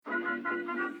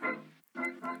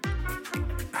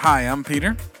Hi, I'm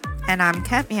Peter. And I'm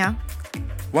Kemia.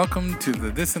 Welcome to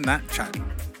the This and That Chat.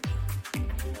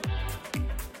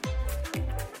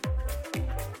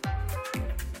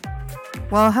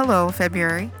 Well, hello,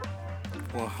 February.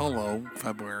 Well, hello,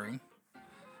 February.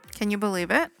 Can you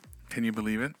believe it? Can you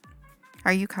believe it?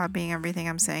 Are you copying everything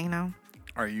I'm saying now?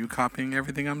 Are you copying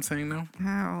everything I'm saying now?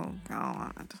 Oh,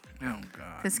 God. Oh,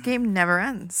 God. This game never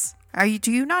ends.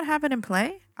 Do you not have it in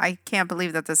play? I can't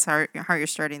believe that this is how you're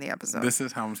starting the episode. This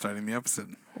is how I'm starting the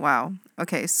episode. Wow.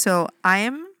 Okay, so I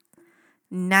am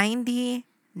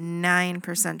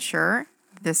 99% sure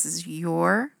this is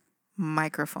your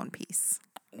microphone piece.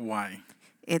 Why?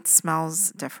 It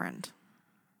smells different.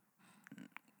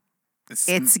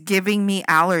 It's giving me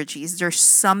allergies. There's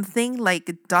something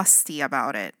like dusty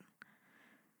about it.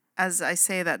 As I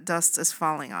say that dust is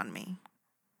falling on me.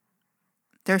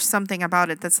 There's something about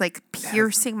it that's like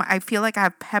piercing I feel like I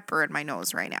have pepper in my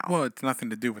nose right now. Well, it's nothing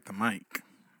to do with the mic.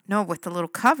 No, with the little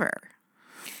cover.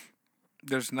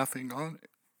 There's nothing on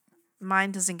it.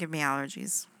 Mine doesn't give me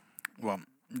allergies. Well,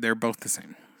 they're both the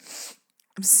same.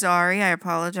 I'm sorry. I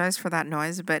apologize for that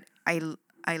noise, but I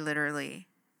literally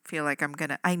feel like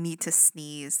I need to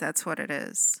sneeze. That's what it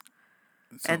is.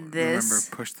 So and this. Remember,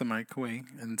 push the mic away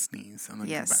and sneeze and then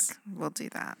come back. We'll do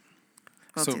that.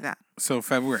 We'll do that. So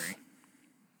February.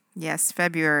 Yes,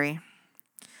 February.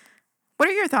 What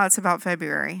are your thoughts about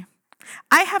February?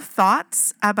 I have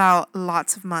thoughts about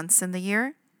lots of months in the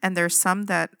year, and there's some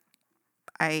that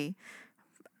I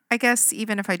guess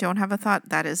even if I don't have a thought,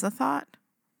 that is a thought.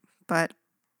 But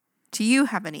do you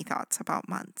have any thoughts about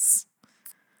months?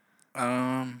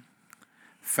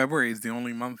 February is the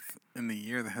only month in the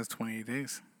year that has 28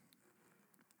 days.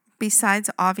 Besides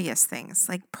obvious things,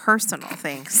 like personal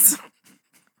things.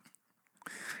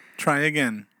 Try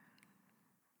again.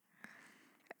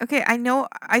 Okay, I know.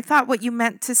 I thought what you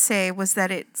meant to say was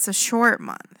that it's a short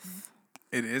month.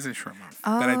 It is a short month.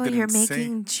 Oh, that I didn't you're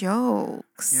making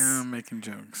jokes. Yeah, I'm making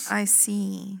jokes. I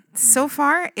see. So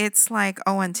far, it's like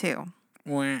 0-2.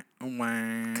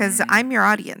 Because I'm your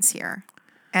audience here,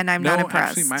 and I'm not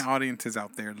impressed. Actually, my audience is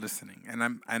out there listening,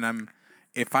 and I'm.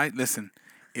 If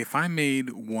I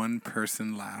made one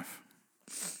person laugh,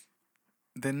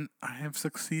 then I have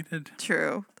succeeded.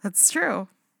 True, that's true.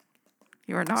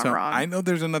 You are not wrong. I know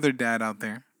there's another dad out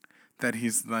there that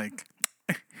he's like.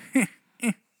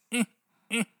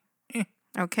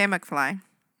 Okay, McFly.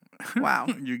 Wow.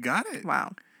 You got it.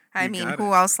 Wow. I mean,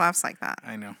 who else laughs like that?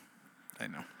 I know.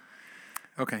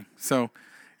 Okay, so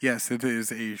yes, it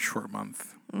is a short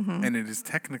month, and it is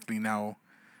technically now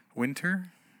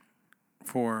winter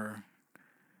for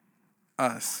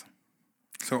us.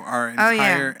 So our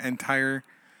entire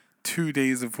 2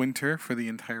 days of winter for the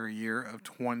entire year of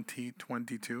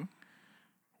 2022.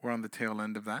 We're on the tail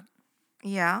end of that.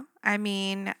 Yeah, I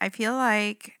mean, I feel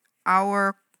like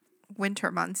our winter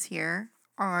months here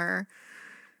are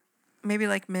maybe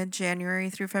like mid-January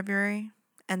through February,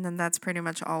 and then that's pretty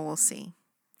much all we'll see.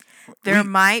 There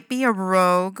might be a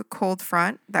rogue cold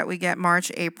front that we get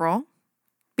March, April,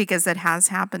 because it has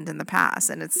happened in the past,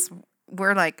 and it's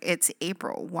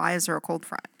April. Why is there a cold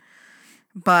front?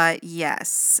 But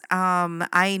yes,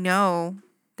 I know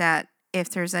that if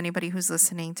there's anybody who's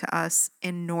listening to us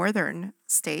in northern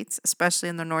states, especially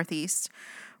in the Northeast,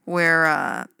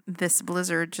 where this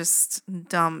blizzard just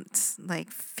dumped like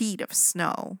feet of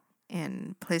snow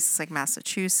in places like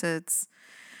Massachusetts,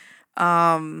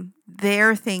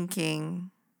 they're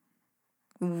thinking,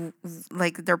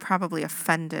 like, they're probably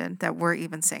offended that we're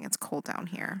even saying it's cold down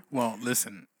here. Well,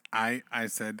 listen, I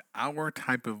said our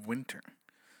type of winter.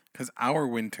 Because our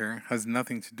winter has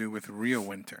nothing to do with real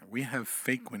winter. We have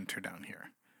fake winter down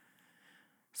here.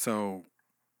 So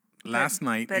last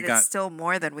night it's still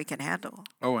more than we can handle.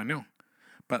 Oh, I know.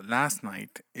 But last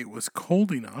night it was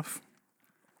cold enough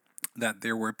that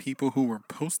there were people who were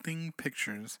posting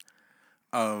pictures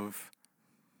of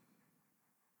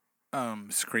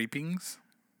scrapings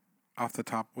off the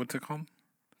top. What's it called?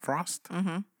 Frost?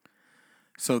 Mm-hmm.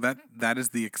 So that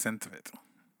is the extent of it.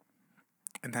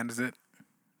 And that is it.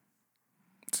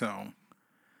 So,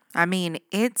 I mean,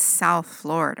 it's South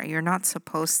Florida. You're not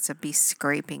supposed to be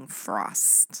scraping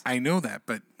frost. I know that,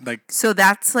 but like... So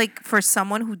that's like, for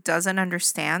someone who doesn't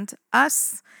understand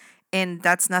us, and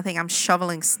that's nothing, I'm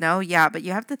shoveling snow. Yeah, but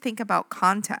you have to think about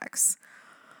context.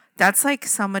 That's like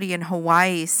somebody in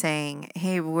Hawaii saying,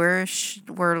 hey, we're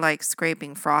like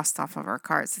scraping frost off of our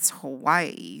cars. It's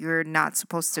Hawaii. You're not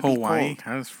supposed to be cold. Hawaii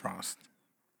has frost.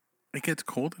 It gets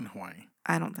cold in Hawaii.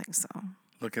 I don't think so.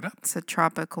 Look it up. It's a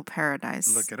tropical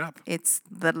paradise. Look it up. It's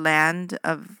the land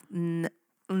of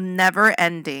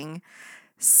never-ending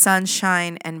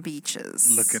sunshine, and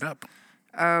beaches. Look it up.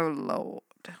 Oh, Lord.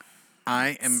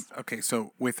 Okay,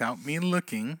 so without me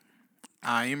looking,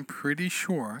 I am pretty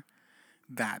sure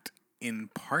that in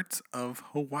parts of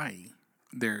Hawaii,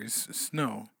 there's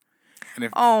snow. And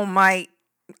if Oh, my.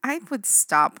 I would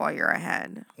stop while you're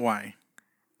ahead. why?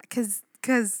 Because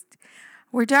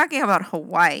we're talking about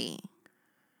Hawaii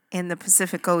in the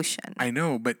Pacific Ocean. I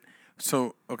know, but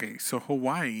so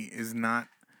Hawaii is not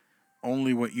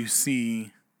only what you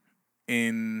see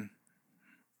in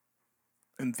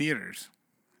theaters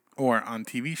or on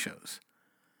TV shows.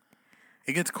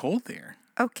 It gets cold there.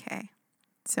 Okay.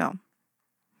 So,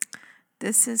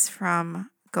 this is from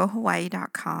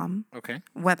gohawaii.com. Okay.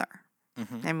 Weather.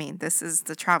 I mean, this is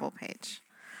the travel page.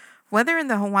 Weather in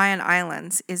the Hawaiian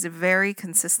Islands is very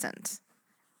consistent,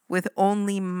 with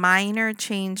only minor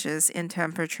changes in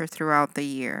temperature throughout the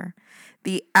year.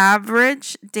 The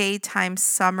average daytime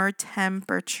summer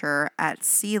temperature at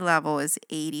sea level is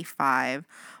 85,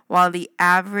 while the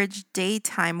average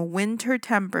daytime winter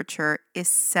temperature is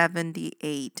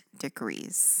 78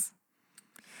 degrees.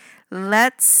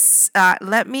 Let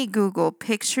me Google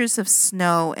pictures of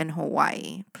snow in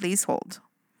Hawaii. Please hold.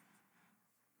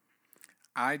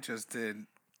 I just did.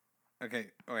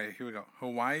 Okay, here we go.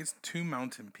 Hawaii's two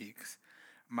mountain peaks,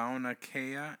 Mauna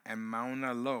Kea and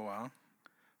Mauna Loa,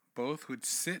 both which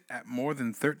sit at more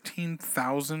than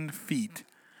 13,000 feet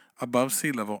above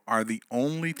sea level, are the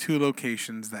only two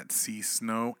locations that see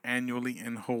snow annually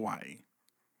in Hawaii.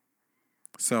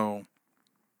 So,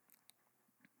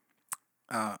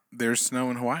 there's snow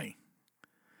in Hawaii.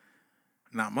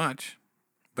 Not much,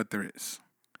 but there is.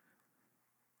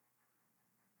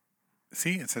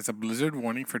 See, it says a blizzard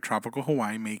warning for tropical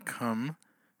Hawaii may come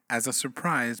as a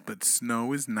surprise, but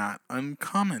snow is not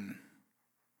uncommon.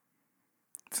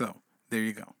 So, there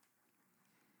you go.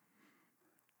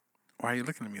 Why are you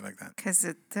looking at me like that? Because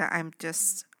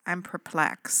I'm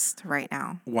perplexed right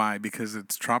now. Why? Because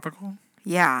it's tropical?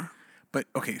 Yeah. But,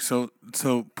 okay, so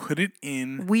put it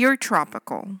in... We're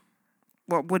tropical.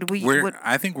 What would we...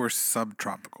 I think we're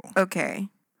subtropical. Okay.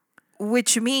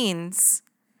 Which means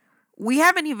we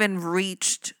haven't even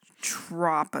reached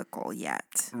tropical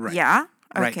yet. Right. Yeah?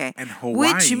 Right. Okay. And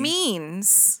Hawaii... Which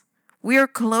means we're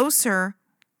closer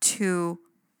to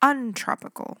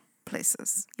untropical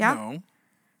places. Yeah? No.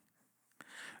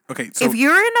 Okay, so... If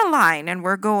you're in a line and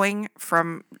we're going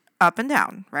from up and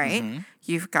down, right? Mm-hmm.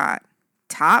 You've got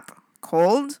top,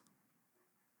 coldest,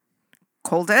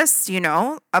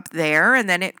 up there, and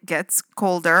then it gets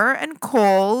colder and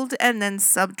cold, and then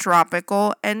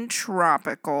subtropical and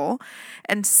tropical,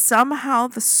 and somehow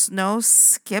the snow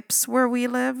skips where we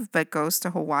live but goes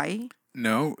to Hawaii.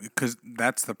 No, because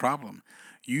that's the problem.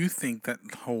 You think that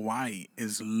Hawaii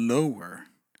is lower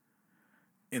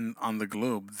on the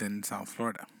globe than South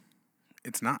Florida.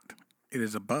 It's not. It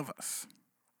is above us.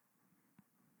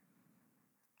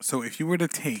 So if you were to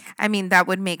take... I mean, that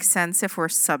would make sense if we're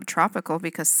subtropical,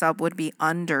 because sub would be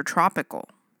under tropical.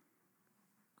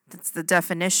 That's the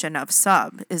definition of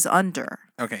sub, is under.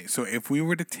 Okay, so if we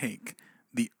were to take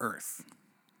the Earth,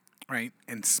 right,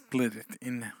 and split it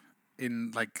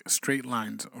in like straight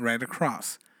lines right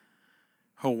across,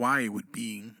 Hawaii would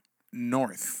be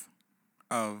north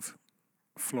of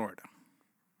Florida.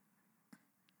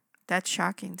 That's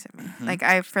shocking to me.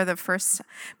 Mm-hmm.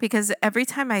 Because every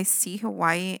time I see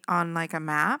Hawaii on like a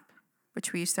map,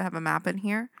 which we used to have a map in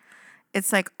here,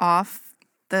 it's like off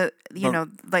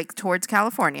like towards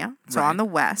California. So right. On the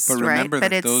west, but remember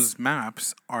right? that those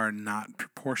maps are not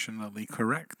proportionally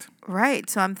correct. Right.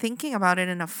 So I'm thinking about it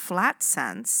in a flat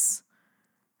sense,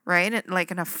 right?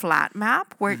 Like in a flat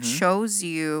map where it shows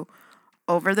you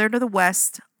over there to the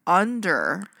west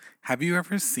under. Have you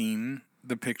ever seen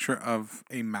the picture of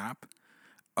a map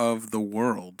of the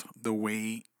world the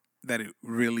way that it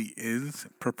really is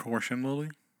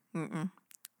proportionally? Mm-mm.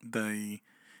 The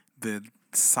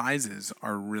sizes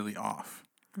are really off.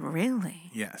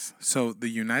 Really? Yes. So the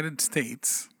United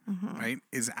States, right,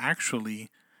 is actually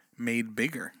made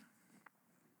bigger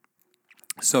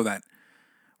so that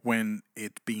when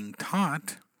it's being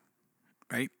taught,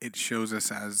 right, it shows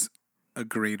us as a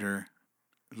greater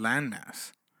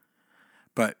landmass.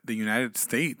 But the United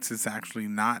States is actually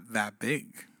not that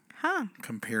big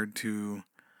compared to,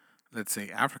 let's say,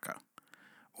 Africa.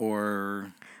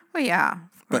 Or... Well, yeah.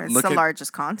 It's the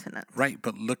largest continent. Right,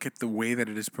 but look at the way that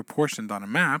it is proportioned on a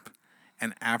map.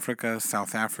 And Africa,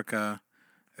 South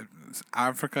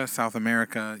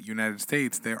America, United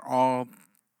States, they're all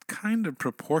kind of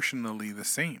proportionally the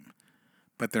same.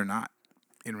 But they're not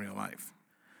in real life.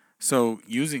 So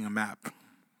using a map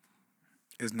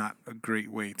is not a great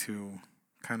way to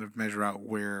kind of measure out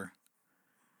where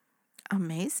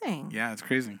amazing. Yeah, it's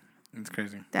crazy. It's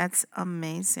crazy. That's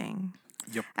amazing.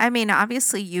 Yep. I mean,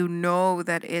 obviously, you know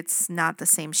that it's not the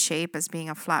same shape as being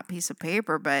a flat piece of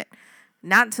paper, but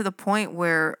not to the point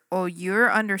where,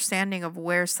 your understanding of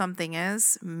where something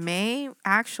is may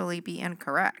actually be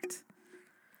incorrect.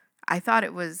 I thought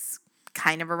it was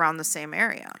kind of around the same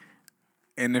area.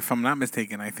 And if I'm not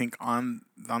mistaken, I think on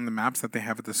the maps that they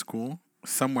have at the school,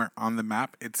 somewhere on the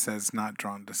map, it says not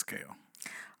drawn to scale.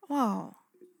 Whoa.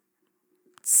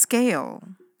 Scale.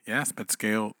 Yes, but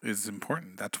scale is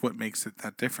important. That's what makes it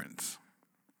that difference.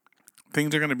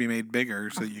 Things are going to be made bigger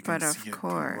so that you can see it. But of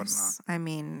course. I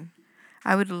mean,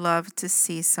 I would love to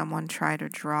see someone try to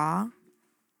draw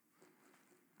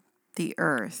the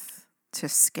earth to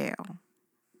scale.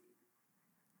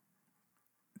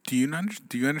 Do you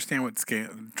understand what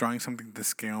drawing something to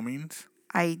scale means?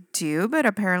 I do, but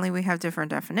apparently we have different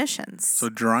definitions. So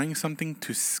drawing something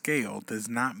to scale does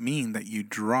not mean that you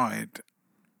draw it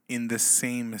in the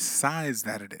same size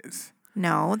that it is.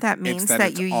 No, that means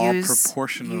that you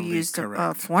used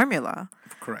a formula.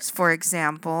 Correct. For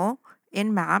example,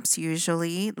 in maps,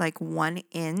 usually like 1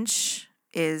 inch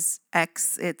is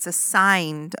X. It's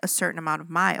assigned a certain amount of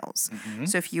miles. Mm-hmm.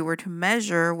 So if you were to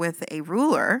measure with a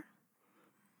ruler,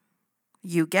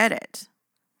 you get it.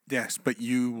 Yes, but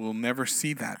you will never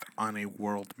see that on a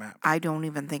world map. I don't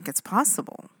even think it's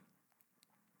possible.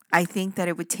 I think that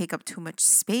it would take up too much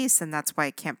space, and that's why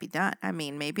it can't be done. I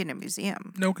mean, maybe in a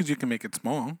museum. No, because you can make it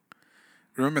small.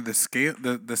 Remember, the scale,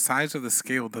 the size of the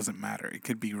scale doesn't matter. It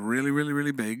could be really, really,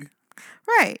 really big.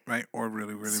 Right. Right, or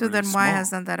really, really, so really then small. Why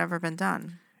hasn't that ever been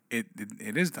done? It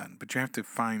is done, but you have to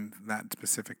find that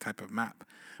specific type of map.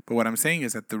 But what I'm saying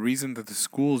is that the reason that the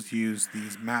schools use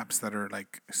these maps that are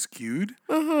like skewed.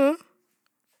 Well,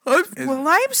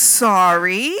 I'm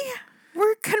sorry.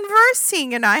 We're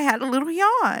conversing, and I had a little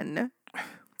yawn.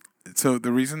 So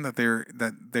the reason that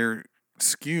they're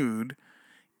skewed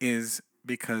is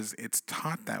because it's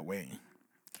taught that way.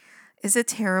 Is it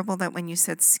terrible that when you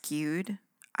said skewed,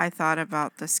 I thought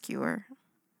about the skewer?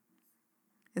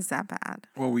 Is that bad?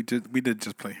 Well, we did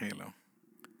just play Halo.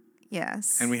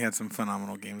 Yes. And we had some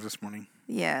phenomenal games this morning.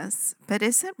 Yes, but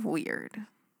is it weird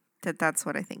that that's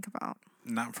what I think about?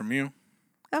 Not from you.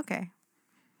 Okay.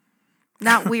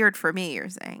 Not weird for me, you're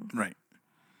saying. Right.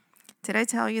 Did I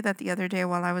tell you that the other day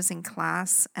while I was in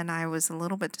class and I was a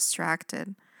little bit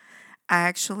distracted, I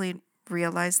actually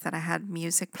realized that I had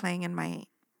music playing in my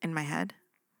head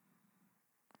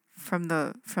from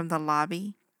the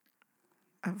lobby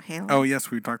of Halo. Oh,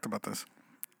 yes, we talked about this.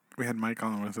 We had Mike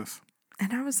on with us.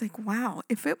 And I was like, wow,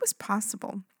 if it was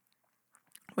possible,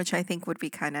 which I think would be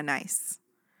kind of nice.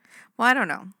 Well, I don't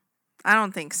know. I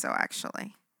don't think so,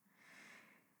 actually.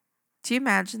 Do you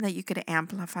imagine that you could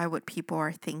amplify what people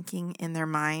are thinking in their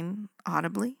mind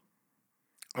audibly?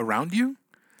 Around you?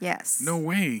 Yes. No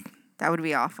way. That would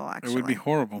be awful, actually. It would be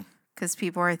horrible. Because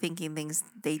people are thinking things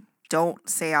they don't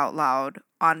say out loud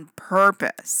on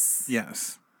purpose.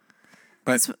 Yes.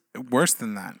 But worse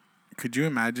than that, could you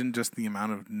imagine just the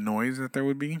amount of noise that there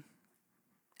would be?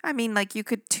 I mean, like you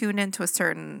could tune into a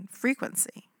certain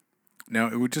frequency. No,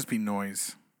 it would just be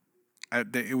noise.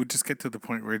 It would just get to the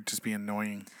point where it'd just be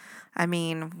annoying. I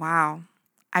mean, wow.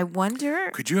 I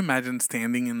wonder... Could you imagine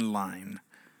standing in line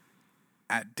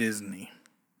at Disney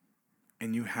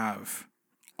and you have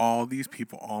all these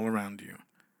people all around you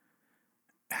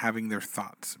having their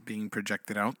thoughts being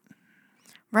projected out?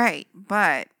 Right,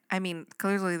 but, I mean,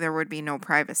 clearly there would be no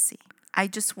privacy. I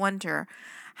just wonder,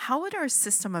 how would our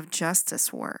system of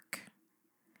justice work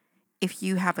if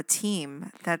you have a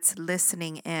team that's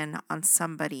listening in on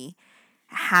somebody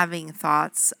having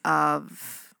thoughts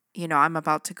of, you know, I'm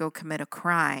about to go commit a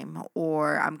crime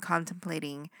or I'm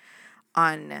contemplating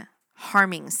on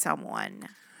harming someone?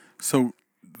 So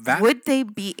that... Would they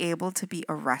be able to be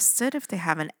arrested if they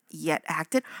haven't yet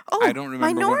acted? Oh, I don't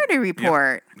remember Minority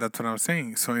Report. Yeah, that's what I was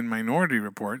saying. So in Minority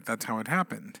Report, that's how it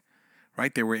happened.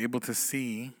 Right? They were able to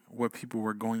see what people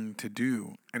were going to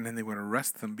do, and then they would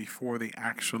arrest them before they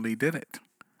actually did it.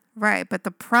 Right, but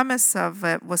the premise of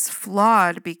it was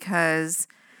flawed because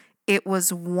it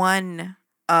was one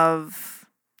of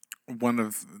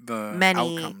the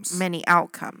many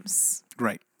outcomes.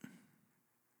 Right.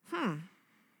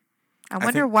 I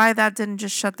wonder why that didn't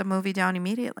just shut the movie down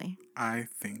immediately. I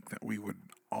think that we would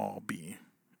all be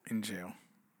in jail.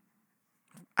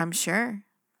 I'm sure.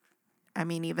 I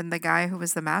mean, even the guy who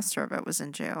was the master of it was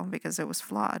in jail because it was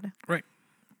flawed. Right.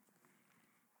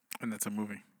 And that's a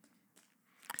movie.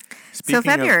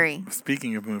 February.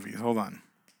 Speaking of movies, hold on.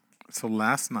 So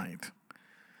last night,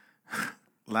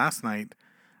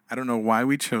 I don't know why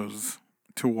we chose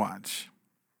to watch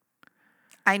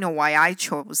I know why I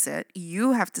chose it.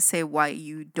 You have to say why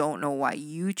you don't know why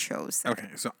you chose it. Okay,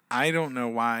 so I don't know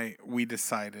why I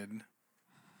decided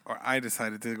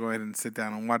to go ahead and sit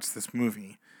down and watch this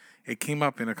movie. It came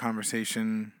up in a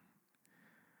conversation.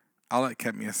 I'll let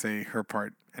Ketmia say her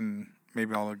part, and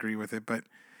maybe I'll agree with it. But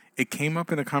it came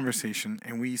up in a conversation,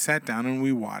 and we sat down and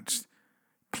we watched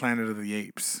Planet of the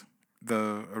Apes,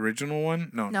 the original one.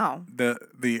 No.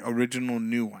 The original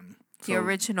new one. The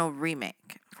original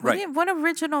remake. Right. What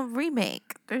original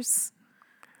remake? There's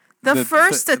the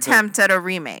first attempt at a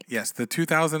remake. Yes, the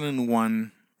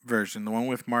 2001 version, the one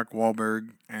with Mark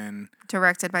Wahlberg and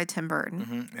directed by Tim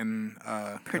Burton, and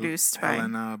produced by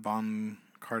Helena Bonham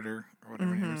Carter or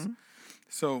whatever her name is.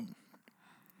 So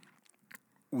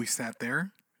we sat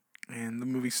there, and the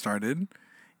movie started,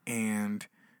 and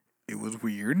it was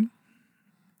weird,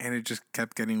 and it just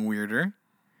kept getting weirder,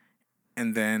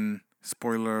 and then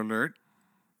spoiler alert.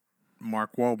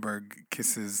 Mark Wahlberg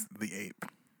kisses the ape.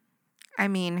 I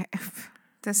mean,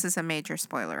 this is a major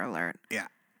spoiler alert. Yeah.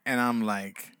 And I'm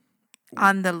like...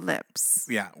 On the lips.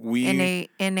 Yeah.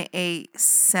 In a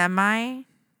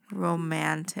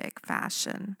semi-romantic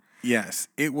fashion. Yes.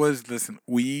 It was... Listen,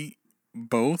 we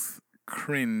both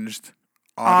cringed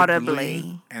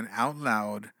audibly and out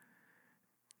loud,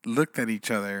 looked at each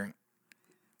other,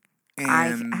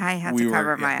 and I had to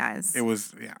cover my eyes. It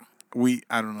was... Yeah.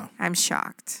 I don't know. I'm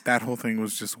shocked. That whole thing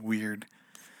was just weird.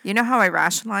 You know how I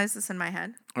rationalize this in my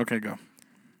head? Okay, go.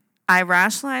 I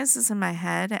rationalize this in my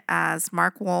head as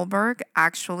Mark Wahlberg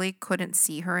actually couldn't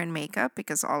see her in makeup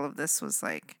because all of this was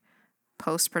like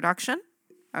post-production.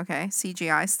 Okay,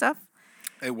 CGI stuff.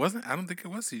 It wasn't. I don't think it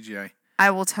was CGI. I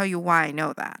will tell you why I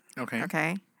know that. Okay.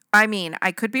 Okay. I mean,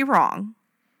 I could be wrong.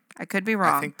 I think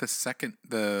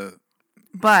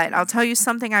But I'll tell you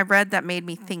something I read that made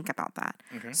me think about that.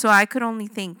 Okay. So I could only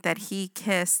think that he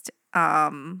kissed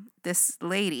this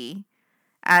lady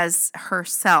as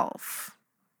herself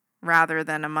rather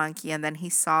than a monkey. And then he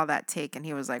saw that take and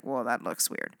he was like, whoa, that looks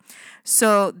weird.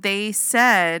 So they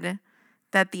said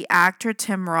that the actor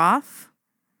Tim Roth,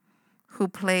 who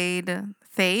played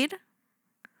Thade,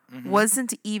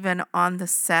 wasn't even on the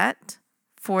set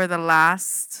for the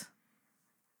last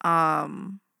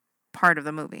part of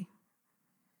the movie.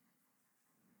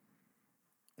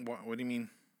 What do you mean?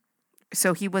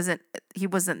 So he wasn't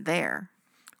there.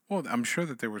 Well, I'm sure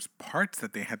that there was parts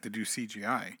that they had to do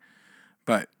CGI,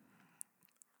 but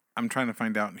I'm trying to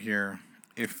find out here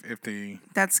if they...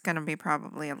 That's going to be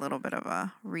probably a little bit of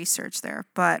a research there,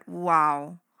 but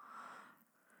wow.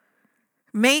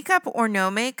 Makeup or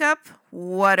no makeup,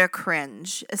 what a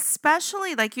cringe.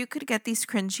 Especially, like, you could get these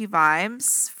cringy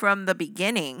vibes from the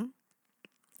beginning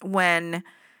when...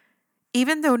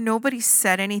 Even though nobody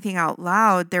said anything out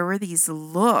loud, there were these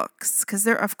looks. Because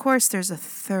there's a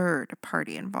third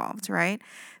party involved, right?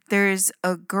 There's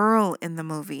a girl in the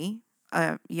movie,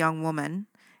 a young woman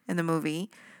in the movie,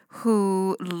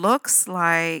 who looks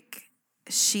like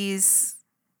she's,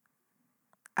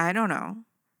 I don't know,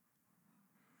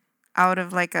 out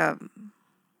of like a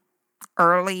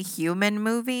early human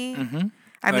movie. Mm-hmm.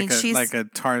 She's like a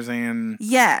Tarzan.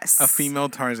 Yes. A female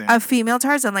Tarzan.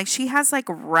 Like she has like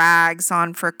rags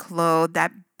on for clothes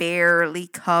that barely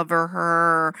cover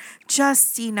her,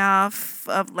 just enough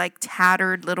of like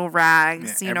tattered little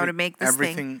rags, to make this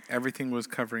thing. Everything was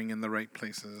covering in the right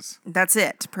places. That's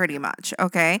it, pretty much.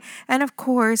 Okay. And of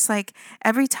course, like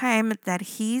every time that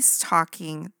he's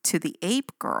talking to the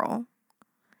ape girl,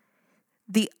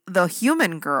 the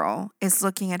human girl is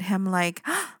looking at him like,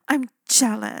 I'm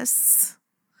jealous.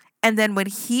 And then when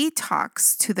he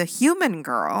talks to the human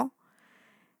girl,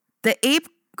 the ape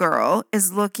girl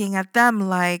is looking at them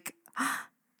like,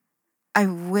 I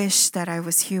wish that I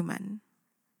was human.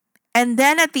 And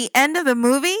then at the end of the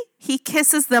movie, he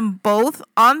kisses them both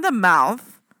on the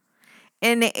mouth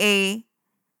in a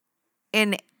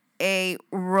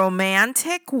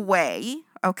romantic way.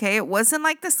 Okay, it wasn't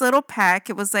like this little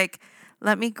peck. It was like,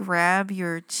 let me grab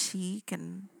your cheek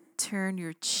and turn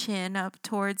your chin up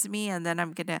towards me, and then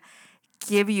I'm gonna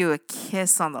give you a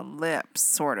kiss on the lips,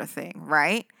 sort of thing,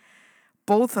 right?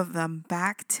 Both of them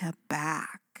back to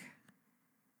back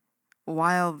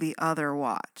while the other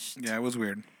watched. Yeah, it was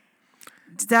weird.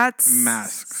 That's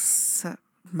masks.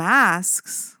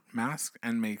 Mask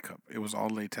and makeup. It was all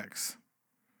latex.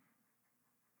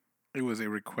 It was a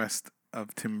request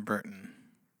of Tim Burton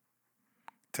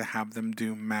to have them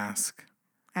do mask.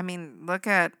 I mean, look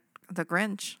at the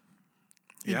Grinch.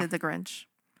 He did the Grinch.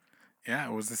 Yeah,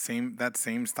 it was that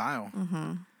same style.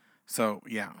 Mm-hmm. So,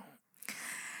 yeah.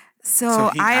 So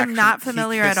I am not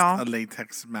familiar at all. A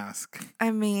latex mask.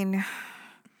 I mean,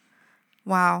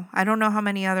 Wow. I don't know how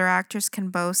many other actors can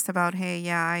boast about, hey,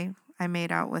 yeah, I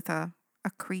made out with a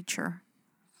creature.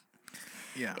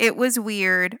 Yeah. It was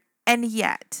weird. And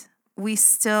yet, we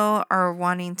still are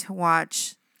wanting to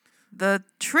watch the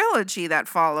trilogy that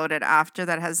followed it after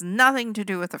that has nothing to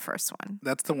do with the first one.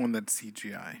 That's the one that's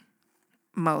CGI.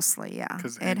 Mostly, yeah.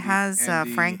 'Cause It has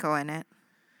Andy- Franco in it.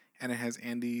 And it has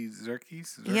Andy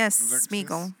Serkis. Yes,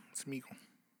 Smeagol.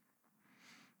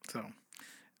 So,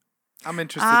 I'm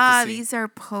interested to see. These are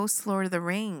post Lord of the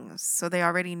Rings, so they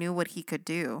already knew what he could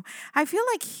do. I feel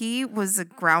like he was a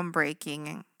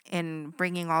groundbreaking in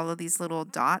bringing all of these little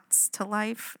dots to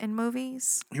life in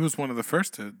movies. He was one of the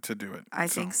first to do it. I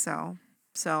think so.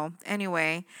 So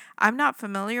anyway, I'm not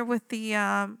familiar with the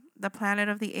Planet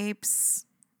of the Apes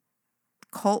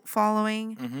cult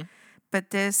following, Mm-hmm. but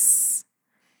this,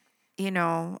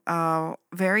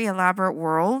 very elaborate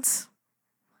world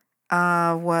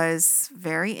was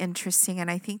very interesting.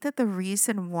 And I think that the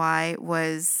reason why it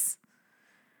was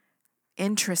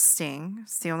interesting,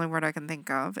 it's the only word I can think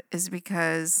of, is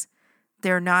because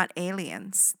they're not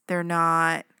aliens. They're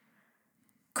not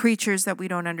creatures that we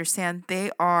don't understand.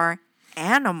 They are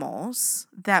animals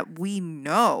that we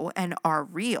know and are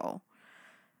real.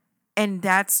 And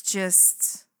that's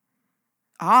just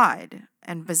odd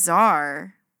and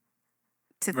bizarre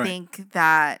to think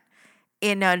that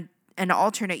in an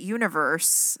alternate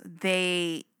universe,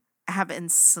 they have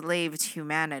enslaved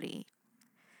humanity.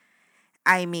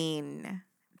 I mean,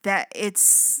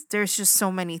 there's just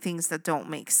so many things that don't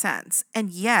make sense.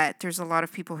 And yet there's a lot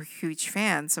of people who are huge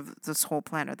fans of this whole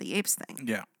Planet of the Apes thing.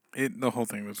 Yeah. The whole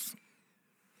thing was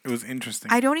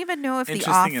interesting. I don't even know if the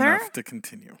Interesting author enough to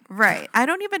continue. Right. I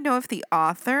don't even know if the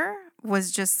author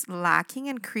was just lacking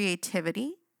in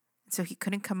creativity, so he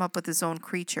couldn't come up with his own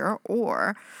creature,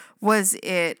 or was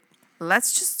it,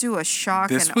 let's just do a shock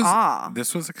and awe.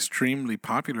 This was extremely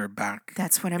popular back.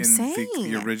 That's what I'm saying.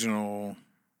 The original,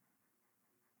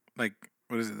 like,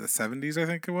 what is it? The 70s, I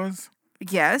think it was.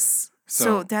 Yes.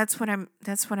 So that's what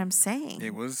I'm saying.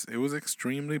 It was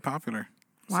extremely popular.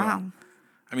 Wow. So,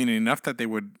 I mean, enough that they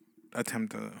would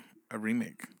attempt a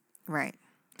remake. Right.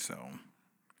 So.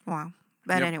 Wow.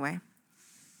 But anyway.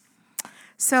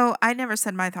 So I never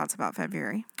said my thoughts about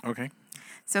February. Okay.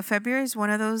 So February is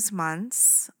one of those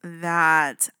months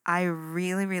that I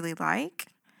really, really like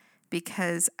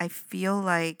because I feel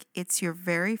like it's your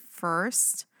very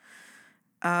first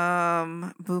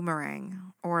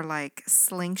boomerang or like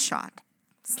slingshot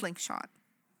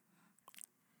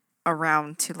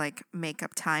around to like make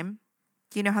up time.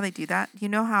 You know how they do that? You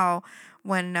know how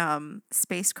when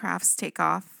spacecrafts take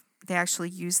off, they actually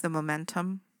use the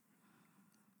momentum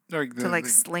to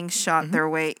slingshot their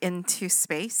way into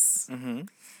space? Mm-hmm.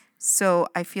 So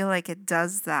I feel like it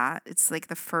does that. It's like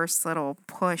the first little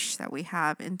push that we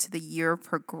have into the year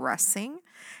progressing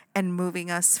and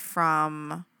moving us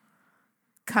from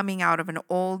coming out of an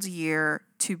old year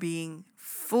to being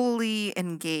fully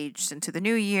engaged into the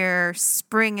new year.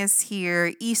 Spring is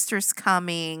here. Easter's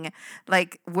coming.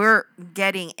 Like we're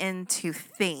getting into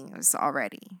things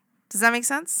already. Does that make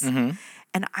sense? Mm-hmm.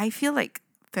 And I feel like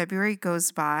February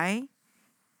goes by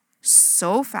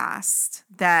so fast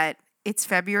that it's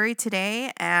February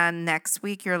today, and next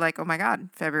week you're like, oh my God,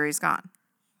 February's gone.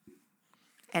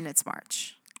 And it's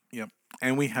March. Yep.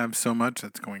 And we have so much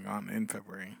that's going on in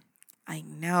February. I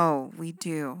know, we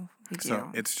do.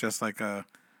 So it's just like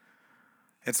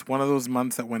it's one of those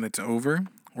months that when it's over,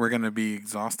 we're going to be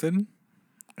exhausted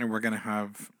and we're going to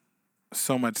have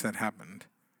so much that happened.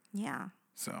 Yeah.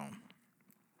 So,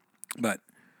 but,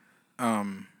 I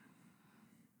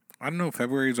don't know,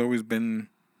 February's always been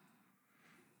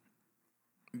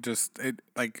just, it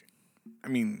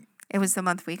was the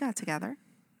month we got together.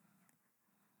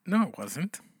 No, it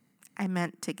wasn't. I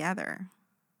meant together.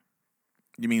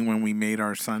 You mean when we made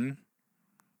our son?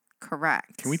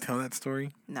 Correct. Can we tell that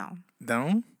story? No.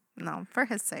 No? No, for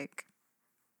his sake.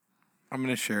 I'm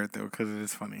going to share it, though, because it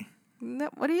is funny. No,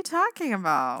 what are you talking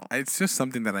about? It's just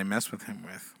something that I mess with him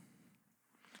with.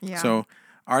 Yeah. So,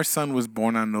 our son was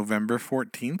born on November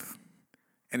 14th.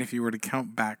 And if you were to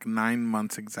count back 9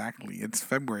 months exactly, it's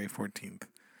February 14th.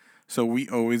 So, we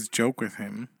always joke with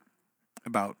him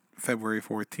about February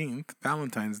 14th,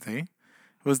 Valentine's Day,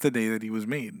 was the day that he was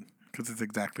made. Because it's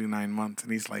exactly 9 months.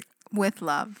 And he's like... With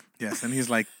love. Yes, and he's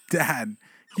like, Dad,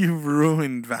 you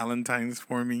ruined Valentine's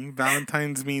for me.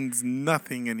 Valentine's means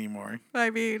nothing anymore. I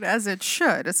mean, as it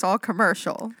should. It's all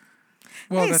commercial.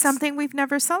 Well, hey, something we've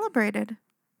never celebrated.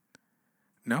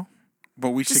 No, but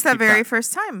we should just keep the very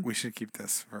first time. We should keep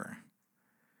this for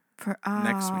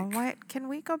next week. What? Can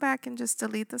we go back and just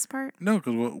delete this part? No,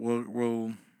 because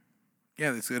we'll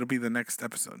yeah, it'll be the next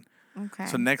episode. Okay.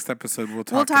 So next episode we'll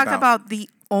We'll talk about the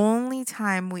only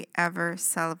time we ever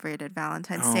celebrated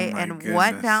Valentine's Day and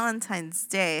what Valentine's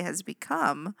Day has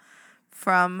become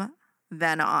from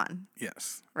then on.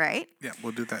 Yes. Right? Yeah,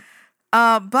 we'll do that.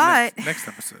 But next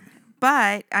episode.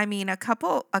 But I mean, a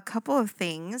couple of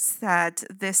things that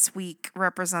this week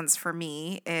represents for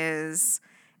me is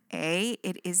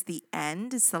it is the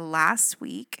end. It's the last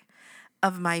week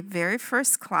of my very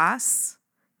first class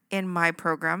in my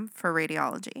program for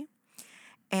radiology.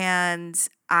 And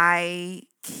I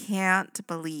can't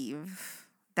believe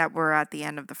that we're at the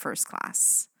end of the first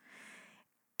class.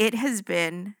 It has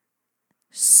been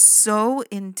so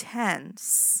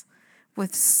intense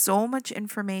with so much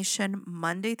information,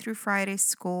 Monday through Friday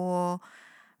school.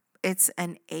 It's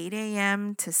an 8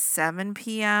 a.m. to 7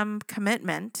 p.m.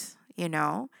 commitment,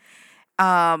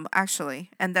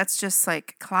 actually, and that's just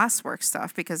like classwork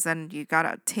stuff, because then you got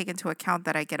to take into account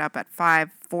that I get up at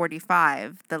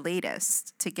 5:45, the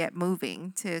latest, to get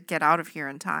moving, to get out of here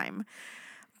in time.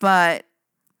 But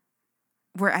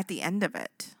we're at the end of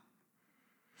it.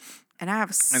 And I have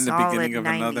a solid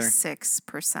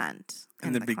 96%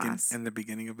 in the class. And the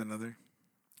beginning of another.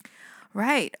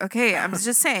 Right. Okay. I'm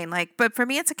just saying, but for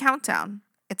me, it's a countdown.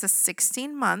 It's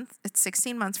 16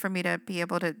 months for me to be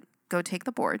able to go take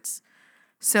the boards.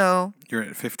 So you're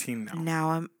at 15 now.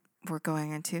 Now we're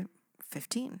going into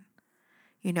 15.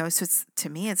 So to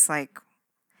me, it's like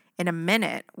in a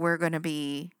minute, we're going to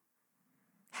be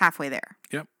halfway there.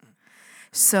 Yep.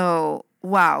 So,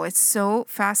 wow, it's so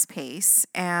fast paced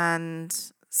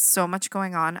and so much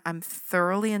going on. I'm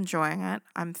thoroughly enjoying it.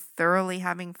 I'm thoroughly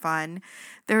having fun.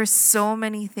 There's so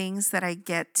many things that I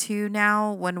get to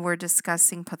now when we're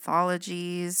discussing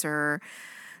pathologies or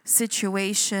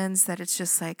situations that it's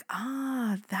just like,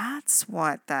 that's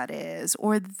what that is,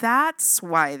 or that's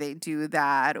why they do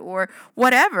that, or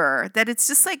whatever. That it's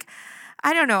just like,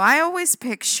 I don't know. I always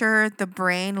picture the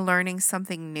brain learning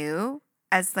something new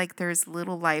as like there's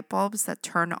little light bulbs that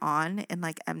turn on in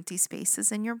like empty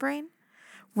spaces in your brain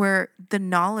where the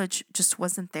knowledge just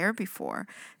wasn't there before.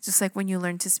 Just like when you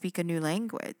learn to speak a new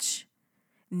language.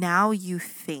 Now you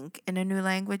think in a new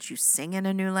language, you sing in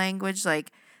a new language.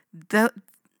 Like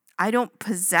I don't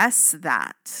possess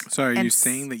that. So are you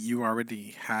saying that you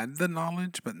already had the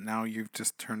knowledge, but now you've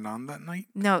just turned on that night?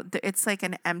 No, it's like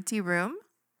an empty room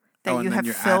that you have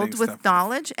filled with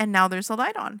knowledge, and now there's a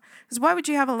light on. Because why would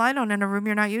you have a light on in a room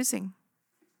you're not using?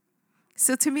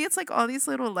 So to me, it's like all these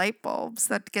little light bulbs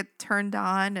that get turned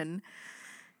on.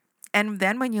 And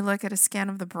then when you look at a scan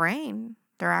of the brain,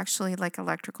 there are actually like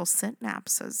electrical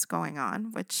synapses going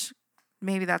on, which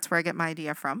maybe that's where I get my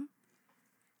idea from.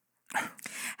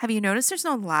 Have you noticed there's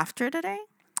no laughter today?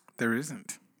 There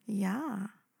isn't. Yeah.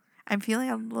 I'm feeling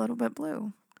a little bit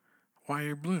blue. Why are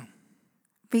you blue?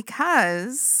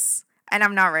 Because, and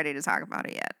I'm not ready to talk about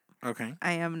it yet. Okay.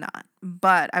 I am not.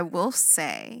 But I will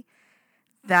say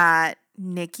that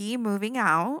Nikki moving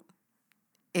out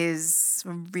is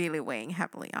really weighing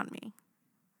heavily on me.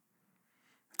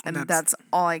 And that's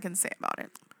all I can say about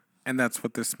it. And that's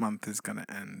what this month is going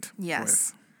to end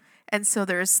with. And so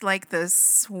there's like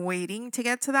this waiting to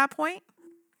get to that point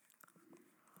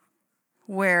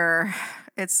where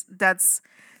it's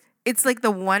like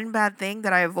the one bad thing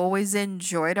that I've always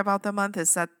enjoyed about the month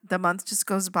is that the month just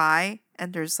goes by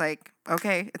and there's like,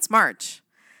 okay, it's March.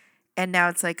 And now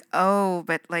it's like, oh,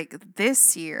 but like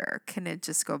this year, can it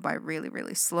just go by really,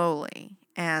 really slowly?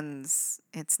 And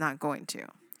it's not going to.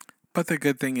 But the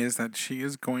good thing is that she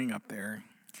is going up there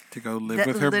to go live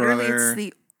with her brother. Literally, it's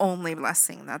the only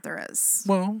blessing that there is.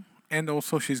 Well, and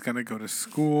also she's going to go to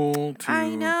school to...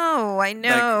 I know. Like,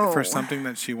 for something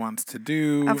that she wants to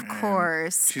do. Of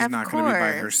course. She's not going to be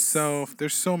by herself.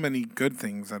 There's so many good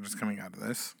things that is coming out of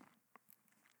this.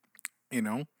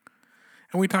 And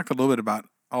we talked a little bit about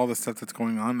all the stuff that's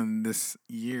going on in this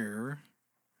year.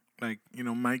 Like,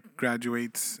 Mike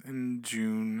graduates in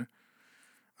June.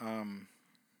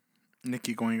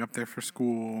 Nikki going up there for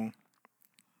school.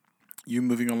 You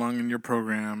moving along in your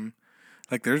program.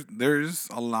 Like, there's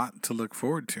a lot to look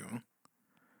forward to.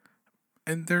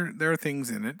 And there are things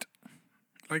in it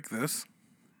like this.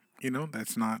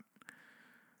 That's not...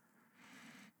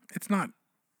 It's not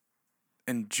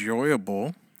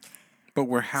enjoyable, but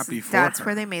we're happy for her. That's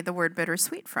where they made the word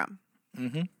bittersweet from.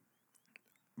 Mm-hmm.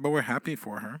 But we're happy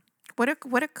for her. What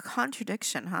a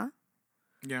contradiction, huh?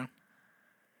 Yeah.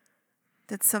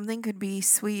 That something could be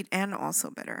sweet and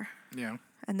also bitter. Yeah.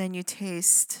 And then you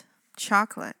taste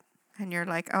chocolate and you're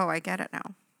like, oh, I get it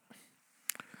now.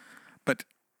 But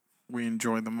we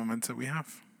enjoy the moments that we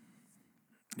have.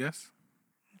 Yes?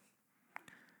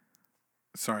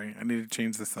 Sorry, I need to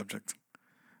change the subject.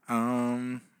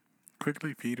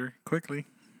 Quickly, Peter. Quickly.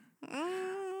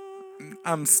 Mm.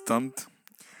 I'm stumped.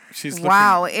 She's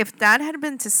Wow, if that had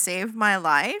been to save my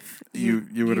life, You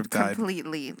would have you'd died.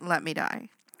 completely let me die.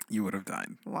 You would have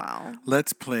died. Wow.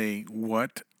 Let's play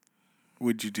What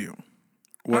Would You Do?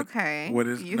 Okay. What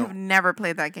is You no? have never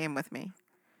played that game with me.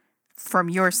 From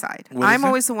your side. What is I'm it?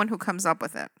 always the one who comes up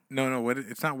with it. No.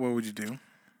 It's not. What would you do?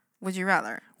 Would you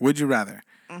rather? Would you rather?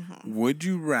 Mm-hmm. Would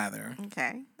you rather?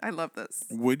 Okay. I love this.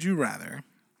 Would you rather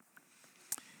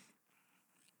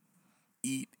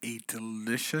eat a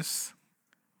delicious,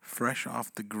 fresh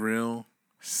off the grill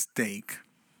steak,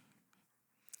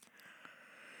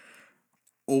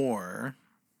 or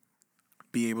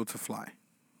be able to fly?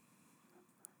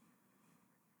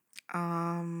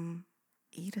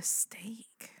 Eat a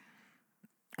steak.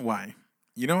 Why?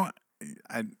 You know what?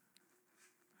 I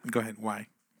go ahead. Why?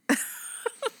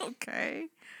 Okay.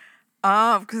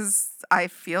 Because I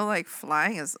feel like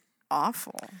flying is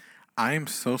awful. I am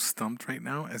so stumped right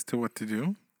now as to what to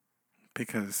do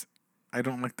because I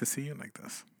don't like to see you like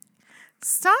this.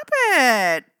 Stop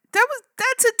it.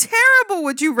 That's a terrible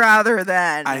would you rather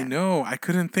then. I know. I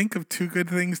couldn't think of two good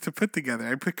things to put together.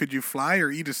 I put could you fly or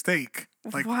eat a steak?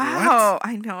 Like wow. what?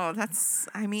 I know. That's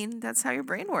how your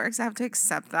brain works. I have to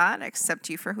accept that. Accept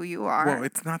you for who you are. Well,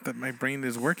 it's not that my brain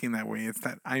is working that way. It's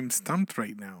that I'm stumped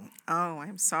right now. Oh,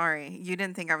 I'm sorry. You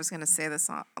didn't think I was going to say this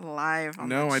live on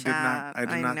No, the I chat. did not. I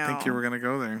did not think you were going to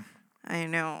go there. I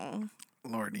know.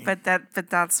 Lordy. But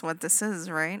that's what this is,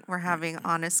 right? We're having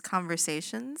honest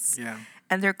conversations. Yeah.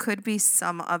 And there could be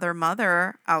some other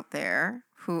mother out there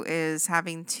who is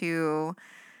having to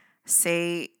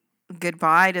say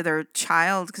goodbye to their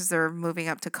child because they're moving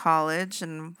up to college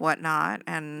and whatnot,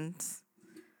 and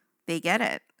they get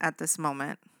it at this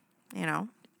moment, you know?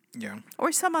 Yeah.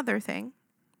 Or some other thing,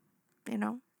 you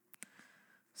know?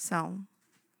 So.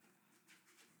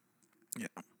 Yeah.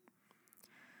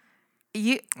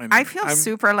 I feel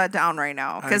super let down right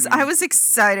now because I was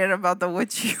excited about the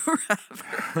would you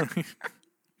rather.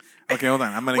 Okay, hold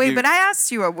on. I'm gonna wait, but I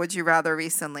asked you a would you rather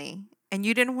recently, and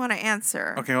you didn't want to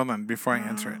answer. Okay, hold on. Before I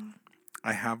answer it,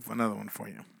 I have another one for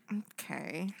you.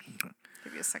 Okay.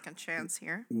 Give you a second chance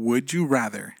here. Would you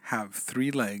rather have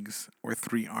 3 legs or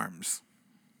 3 arms?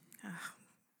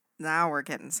 Now we're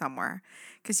getting somewhere,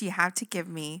 because you have to give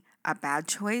me a bad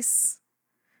choice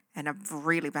and a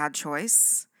really bad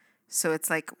choice. So it's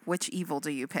like, which evil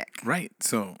do you pick? Right.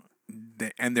 So,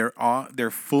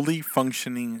 they're fully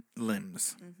functioning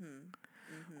limbs. Mm-hmm.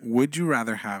 Mm-hmm. Would you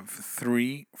rather have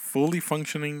 3 fully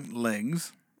functioning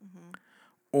legs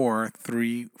or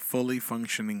 3 fully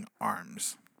functioning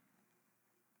arms?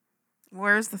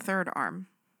 Where's the third arm?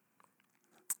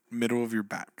 Middle of your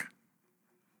back.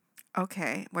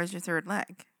 Okay. Where's your third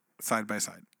leg? Side by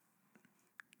side.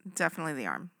 Definitely the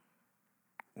arm.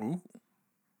 Ooh.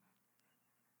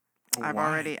 I've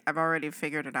already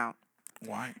figured it out.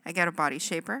 Why? I get a body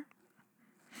shaper.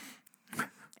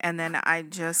 And then I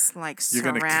just You're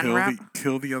gonna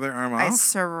kill the other arm off? I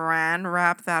saran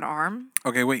wrap that arm.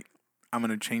 Okay, wait. I'm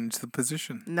gonna change the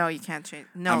position. No, you can't change.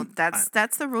 No,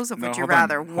 that's the rules of would you hold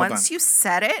rather. on. Once you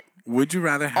set it. Would you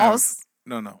rather have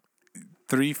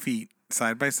 3 feet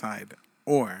side by side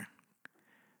or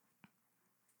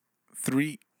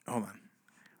 3? Hold on.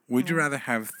 Would you rather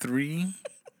have 3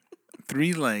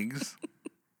 legs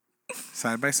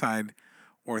side by side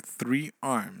or 3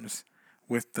 arms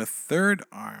with the third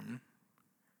arm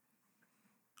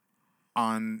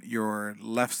on your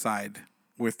left side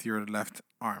with your left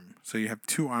arm? So you have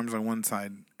 2 arms on one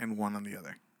side and 1 on the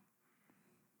other.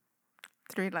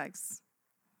 3 legs.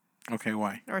 Okay,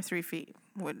 why? Or 3 feet.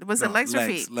 Was it legs or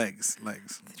feet? Legs.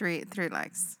 3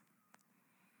 legs.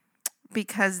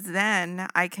 Because then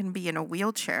I can be in a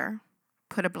wheelchair,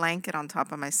 put a blanket on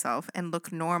top of myself, and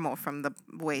look normal from the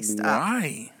waist up.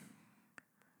 Why?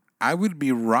 I would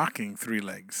be rocking 3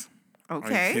 legs.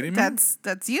 Okay, are you kidding me?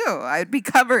 That's you. I'd be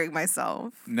covering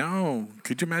myself. No.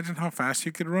 Could you imagine how fast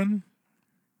you could run?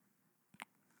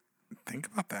 Think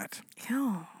about that.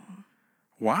 Ew.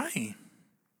 Why?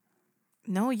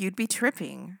 No, you'd be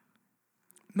tripping.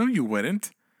 No, you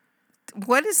wouldn't.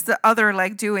 What is the other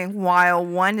leg doing while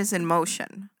one is in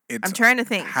motion? I'm trying to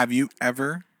think. Have you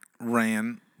ever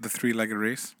ran the 3-legged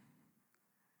race?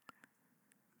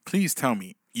 Please tell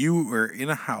me. You were in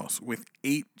a house with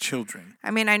 8 children.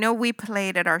 I mean, I know we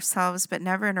played it ourselves, but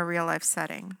never in a real life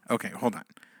setting. Okay, hold on.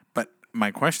 But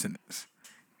my question is,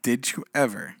 did you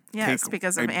ever take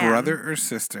because a of Anne. brother or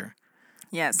sister,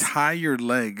 tie your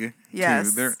leg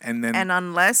to their, and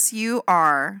unless you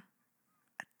are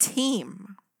a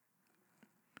team,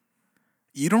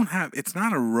 you don't have, it's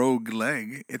not a rogue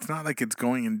leg. It's not like it's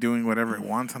going and doing whatever it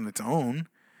wants on its own.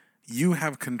 You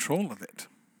have control of it.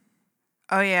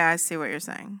 Oh, yeah, I see what you're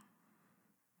saying.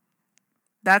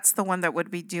 That's the one that would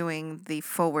be doing the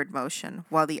forward motion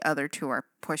while the other two are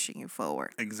pushing you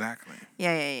forward. Exactly.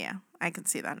 Yeah. I can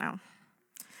see that now.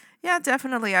 Yeah,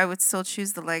 definitely. I would still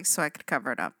choose the legs so I could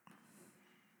cover it up.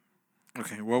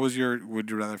 Okay, what was your would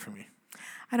you rather for me?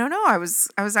 I don't know. I was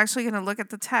actually going to look at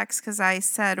the text because I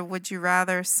said, would you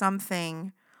rather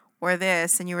something or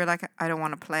this? And you were like, I don't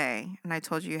want to play. And I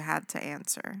told you had to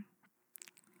answer.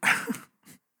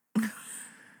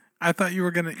 I thought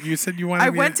you said you wanted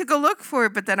I me went to go look for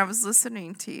it, but then I was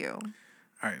listening to you.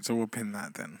 All right, so we'll pin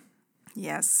that then.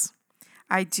 Yes.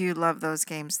 I do love those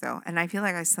games, though. And I feel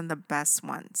like I send the best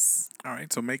ones. All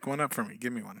right, so make one up for me.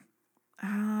 Give me one.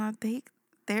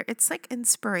 It's like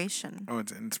inspiration. Oh,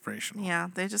 it's inspirational. Yeah,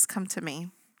 they just come to me.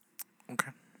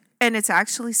 Okay. And it's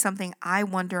actually something I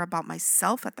wonder about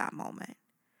myself at that moment.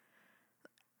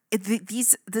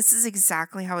 This is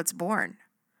exactly how it's born.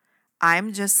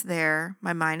 I'm just there,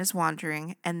 my mind is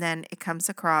wandering, and then it comes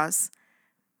across,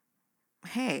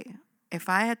 hey, if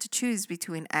I had to choose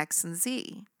between X and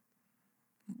Z,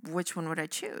 which one would I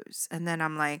choose? And then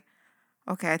I'm like,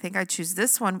 okay, I think I choose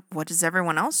this one. What does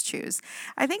everyone else choose?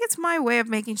 I think it's my way of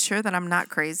making sure that I'm not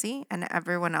crazy and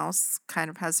everyone else kind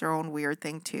of has their own weird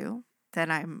thing too. Then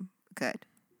I'm good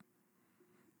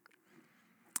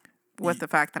with the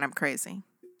fact that I'm crazy.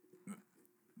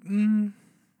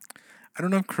 I don't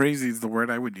know if crazy is the word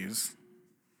I would use.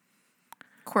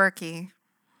 Quirky.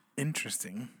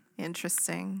 Interesting.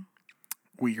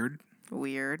 Weird.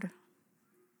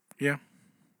 Yeah.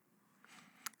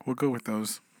 We'll go with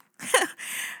those.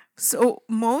 So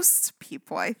most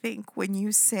people, I think, when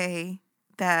you say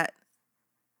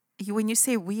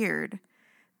weird,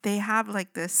 they have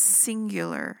like this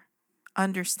singular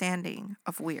understanding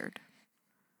of weird.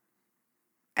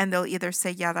 And they'll either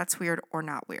say, yeah, that's weird or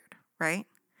not weird, right?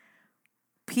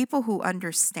 People who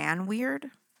understand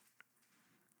weird,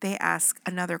 they ask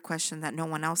another question that no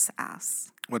one else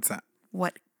asks. What's that?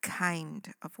 What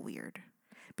kind of weird?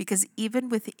 Because even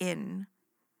within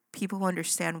people who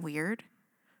understand weird,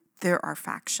 there are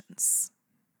factions.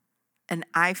 And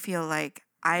I feel like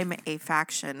I'm a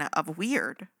faction of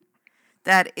weird.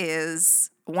 That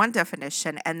is one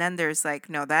definition. And then there's like,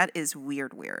 no, that is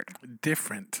weird.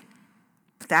 Different.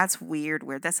 That's weird.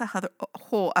 That's a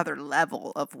whole other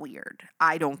level of weird.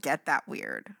 I don't get that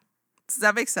weird. Does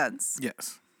that make sense?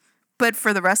 Yes. But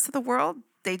for the rest of the world,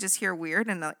 they just hear weird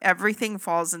and everything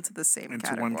falls into the same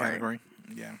category. Into one category.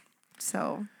 Yeah.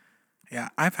 So. Yeah,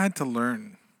 I've had to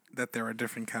learn that there are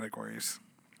different categories.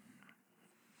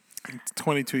 It's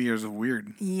 22 years of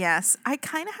weird. Yes, I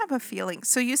kind of have a feeling.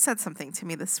 So you said something to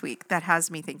me this week that has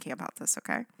me thinking about this,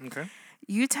 okay? Okay.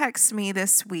 You text me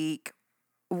this week,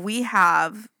 we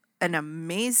have an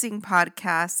amazing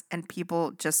podcast and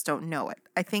people just don't know it.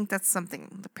 I think that's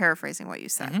something, paraphrasing what you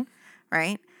said,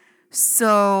 right?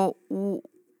 So,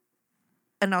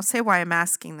 and I'll say why I'm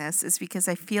asking this is because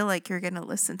I feel like you're going to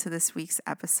listen to this week's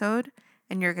episode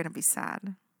and you're going to be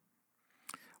sad.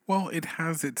 Well, it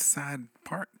has its sad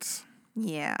parts.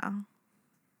 Yeah.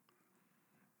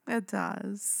 It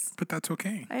does. But that's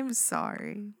okay. I'm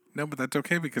sorry. No, but that's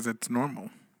okay because it's normal.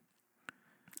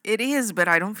 It is, but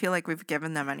I don't feel like we've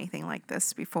given them anything like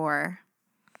this before.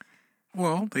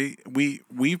 Well,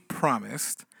 we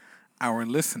promised our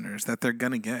listeners that they're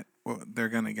gonna get what they're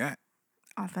gonna get.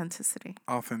 Authenticity.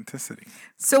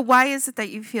 So why is it that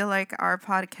you feel like our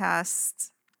podcast,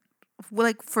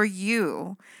 like for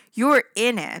you, you're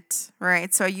in it,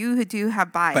 right? So you do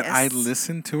have bias. But I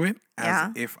listen to it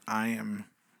as if I am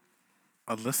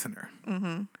a listener.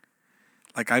 Mm-hmm.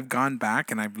 Like I've gone back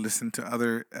and I've listened to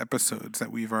other episodes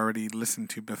that we've already listened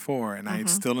to before, and I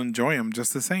still enjoy them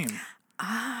just the same.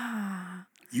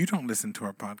 You don't listen to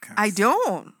our podcast. I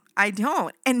don't.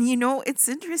 And it's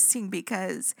interesting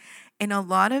because in a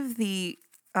lot of the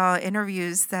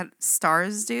interviews that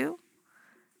stars do,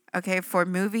 okay, for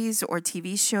movies or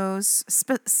TV shows,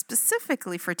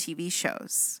 specifically for TV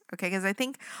shows, okay, because I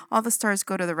think all the stars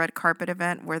go to the red carpet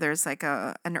event where there's like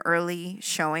an early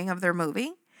showing of their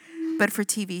movie. But for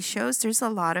TV shows, there's a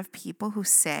lot of people who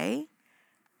say,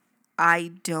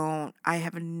 I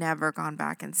have never gone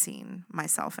back and seen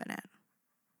myself in it.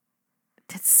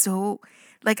 That's so,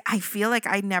 like, I feel like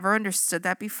I never understood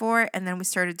that before. And then we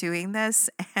started doing this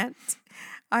and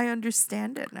I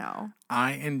understand it now.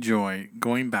 I enjoy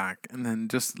going back and then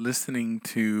just listening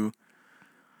to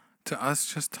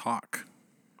us just talk.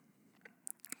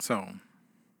 So,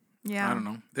 yeah, I don't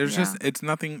know. There's just it's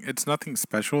nothing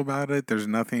special about it. There's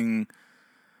nothing,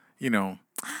 and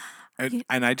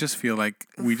I just feel like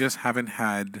we just haven't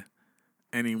had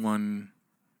anyone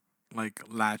like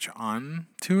latch on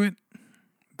to it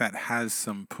that has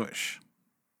some push.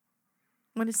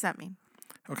 What does that mean?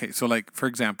 Okay, so like for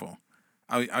example,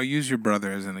 I'll use your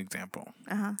brother as an example.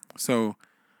 Uh-huh. So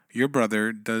your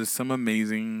brother does some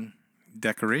amazing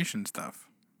decoration stuff.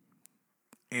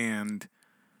 And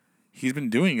he's been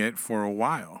doing it for a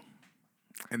while.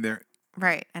 And they're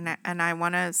Right. And I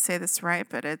want to say this right,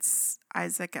 but it's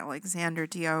Isaac Alexander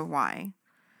DIY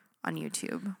on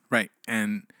YouTube. right.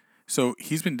 And so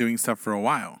he's been doing stuff for a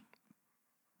while.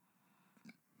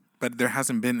 But there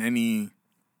hasn't been any,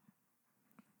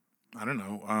 I don't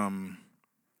know,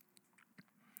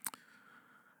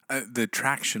 the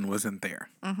traction wasn't there.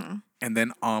 Mm-hmm. And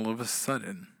then all of a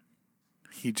sudden,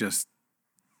 he just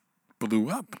blew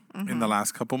up in the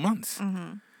last couple months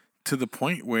to the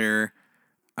point where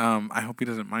I hope he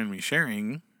doesn't mind me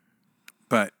sharing,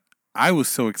 but I was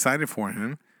so excited for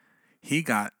him. He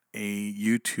got a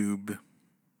YouTube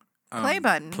Play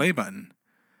button. Play button.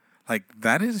 Like,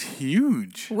 that is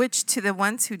huge. Which, to the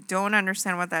ones who don't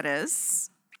understand what that is,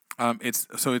 it's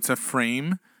a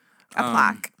frame, a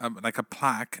plaque. like a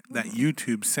plaque that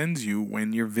YouTube sends you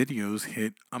when your videos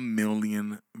hit 1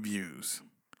 million views.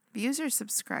 Views or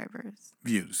subscribers?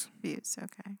 Views. Views,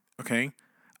 okay. Okay?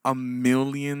 1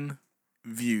 million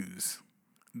views.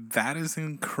 That is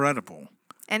incredible.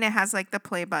 And it has like the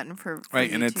play button for right,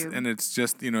 YouTube. and it's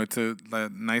just, it's a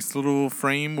nice little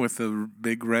frame with a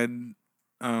big red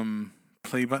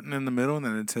play button in the middle, and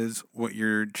then it says what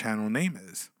your channel name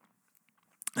is.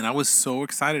 And I was so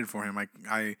excited for him.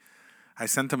 I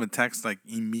sent him a text like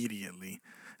immediately.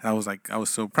 And I was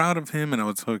so proud of him, and I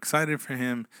was so excited for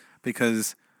him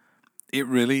because it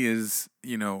really is,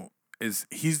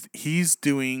 he's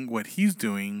doing what he's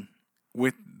doing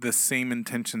with the same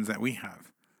intentions that we have.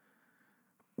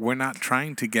 We're not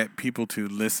trying to get people to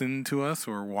listen to us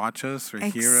or watch us or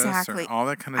hear us or all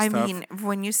that kind of stuff. I mean,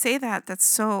 when you say that, that's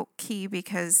so key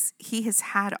because he has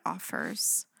had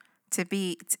offers to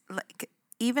be,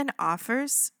 even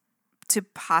offers to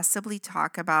possibly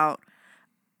talk about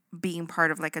being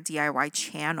part of like a DIY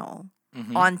channel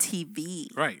on TV.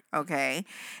 Right. Okay.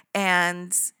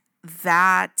 And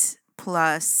that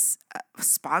plus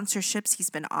sponsorships, he's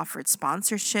been offered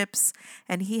sponsorships,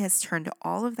 and he has turned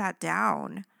all of that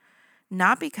down.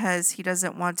 Not because he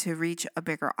doesn't want to reach a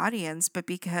bigger audience, but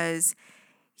because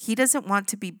he doesn't want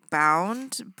to be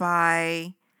bound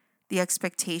by the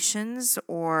expectations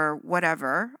or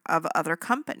whatever of other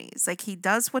companies. Like, he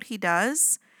does what he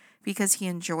does because he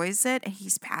enjoys it and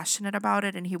he's passionate about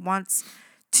it, and he wants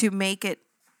to make it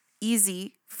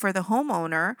easy for the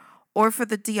homeowner or for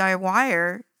the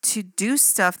DIYer to do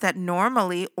stuff that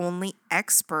normally only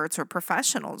experts or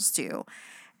professionals do.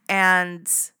 And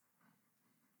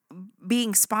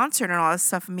being sponsored and all this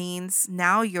stuff means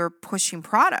now you're pushing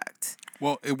product.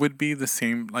 Well, it would be the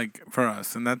same like for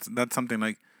us, and that's something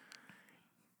like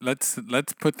let's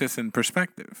put this in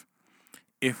perspective.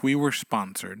 If we were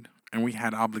sponsored and we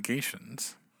had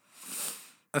obligations,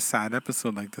 a sad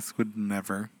episode like this would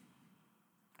never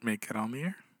make it on the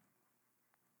air.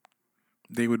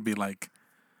 They would be like,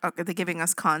 okay, they're giving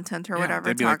us content or whatever.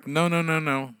 They'd be like,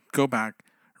 no, go back,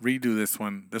 redo this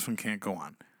one. This one can't go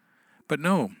on. But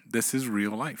no, this is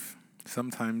real life.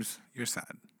 Sometimes you're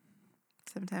sad.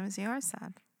 Sometimes you are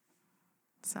sad.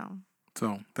 So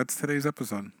that's today's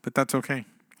episode, but that's okay.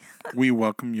 We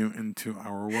welcome you into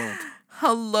our world.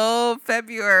 Hello,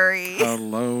 February.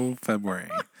 Hello,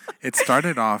 February. It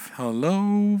started off,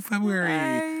 hello, February,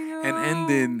 and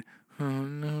ended,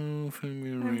 hello,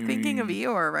 February. I'm thinking of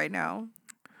Eeyore right now.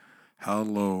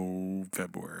 Hello,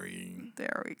 February.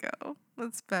 There we go.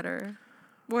 That's better.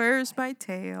 Where's my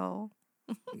tail?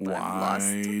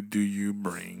 Why do you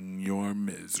bring your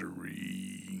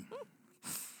misery?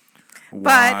 But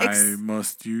Why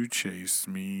must you chase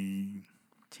me?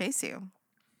 Chase you.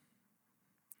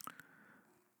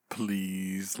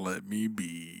 Please let me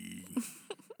be.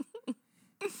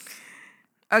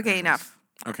 Okay, enough.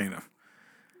 Okay, enough.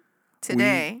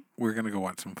 Today, we're going to go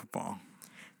watch some football.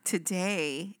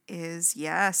 Today is,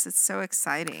 yes, it's so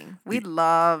exciting. We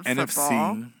love NFC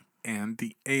football. And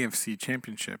the AFC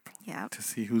Championship. Yep. To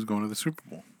see who's going to the Super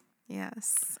Bowl.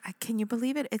 Yes. Can you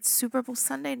believe it? It's Super Bowl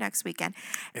Sunday next weekend.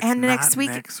 It's and not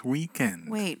next weekend.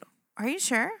 Wait, are you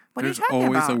sure? What There's are you talking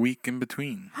about? There's always a week in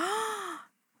between.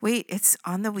 Wait, it's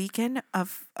on the weekend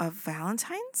of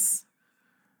Valentine's?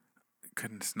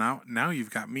 Goodness, now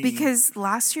you've got me. Because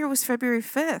last year was February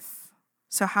 5th.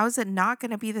 So how is it not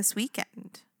going to be this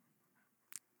weekend?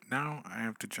 Now I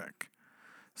have to check.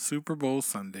 Super Bowl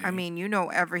Sunday. I mean, you know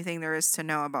everything there is to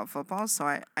know about football,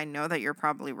 so I know that you're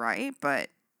probably right, but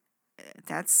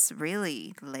that's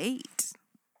really late.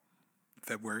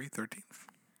 February 13th.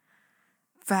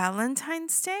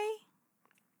 Valentine's Day?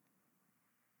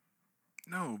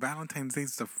 No, Valentine's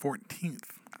Day's the 14th.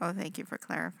 Oh, thank you for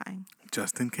clarifying.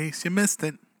 Just in case you missed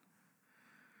it.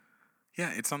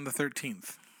 Yeah, it's on the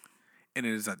 13th. And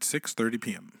it is at 6:30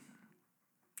 p.m.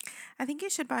 I think you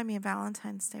should buy me a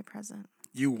Valentine's Day present.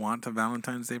 You want a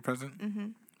Valentine's Day present? Mm-hmm.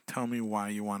 Tell me why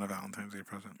you want a Valentine's Day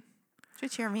present. To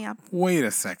cheer me up. Wait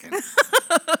a second.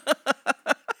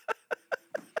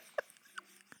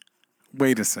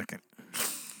 Wait a second.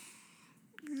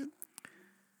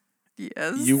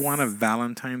 Yes. You want a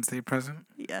Valentine's Day present?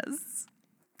 Yes.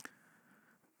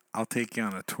 I'll take you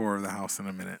on a tour of the house in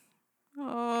a minute.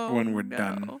 Oh, when we're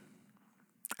done.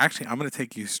 Actually, I'm going to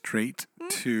take you straight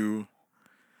to...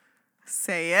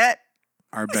 Say it.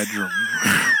 Our bedroom.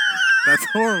 That's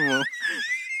horrible.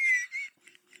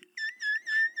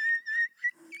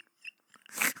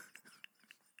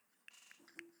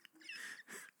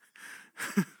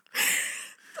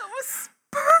 That was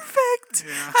perfect.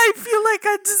 Yeah. I feel like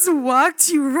I just walked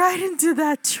you right into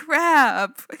that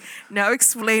trap. Now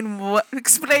explain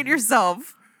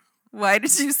yourself. Why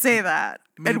did you say that?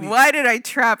 And why did I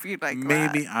trap you like that?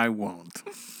 Maybe I won't.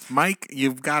 Mike,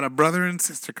 you've got a brother and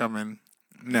sister coming.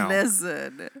 No.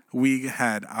 Listen. We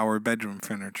had our bedroom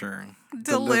furniture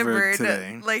delivered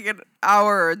today. Like an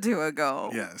hour or two ago.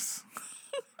 Yes.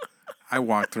 I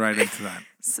walked right into that.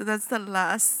 So that's the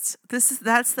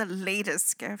that's the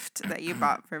latest gift that you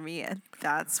bought for me, and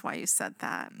that's why you said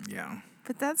that. Yeah.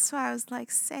 But that's why I was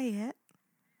like, say it.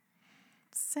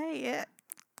 Say it.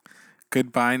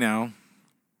 Goodbye now.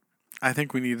 I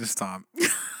think we need to stop.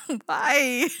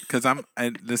 Why? Because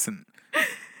listen,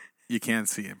 you can't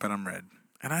see it, but I'm red.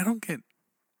 And I don't get...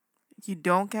 You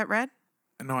don't get red?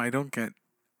 No, I don't get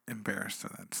embarrassed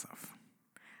of that stuff.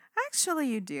 Actually,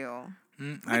 you do.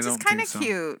 Which is kind of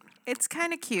cute. It's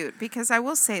kind of cute because I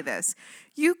will say this.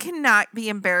 You cannot be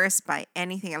embarrassed by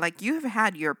anything. Like, you have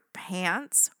had your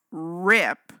pants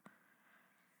rip,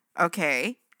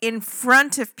 okay, in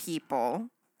front of people.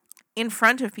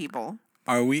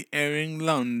 Are we airing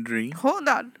laundry? Hold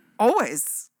on.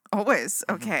 Always.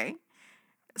 Okay.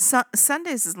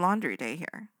 Sundays is laundry day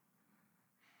here.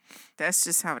 That's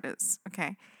just how it is.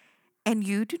 Okay. And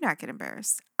you do not get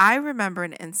embarrassed. I remember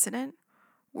an incident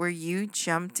where you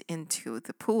jumped into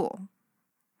the pool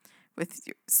with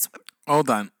your swim. Hold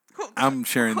on. I'm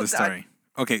sharing the story.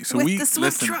 Okay, so with the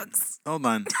swim trunks. Hold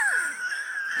on.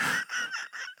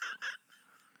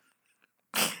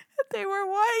 They were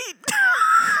white.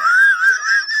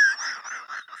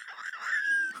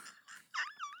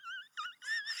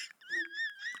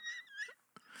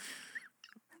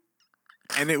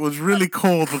 And it was really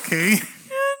cold, okay?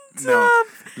 And, no,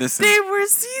 listen. They were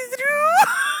see-through.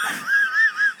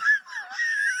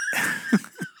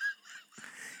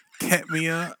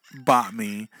 Ketmia bought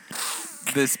me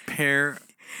this pair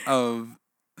of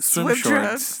swim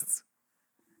shorts.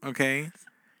 Okay?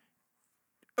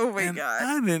 Oh my God.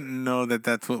 I didn't know that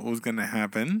that's what was going to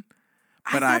happen.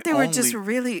 But I thought they were just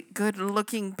really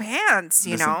good-looking pants,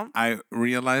 you know? I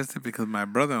realized it because my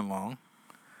brother-in-law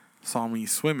saw me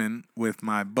swimming with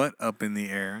my butt up in the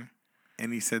air,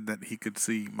 and he said that he could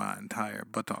see my entire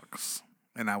buttocks.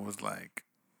 And I was like,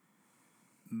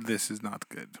 this is not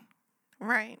good.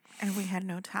 Right. And we had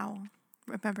no towel.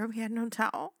 Remember, we had no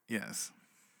towel? Yes.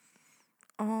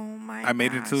 Oh, my I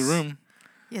made it to the room.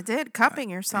 You did? Cupping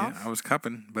yourself? Yeah, I was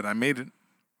cupping, but I made it.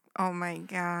 Oh, my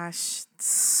gosh.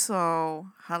 So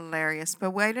hilarious. But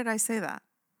why did I say that?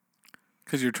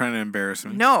 Because you're trying to embarrass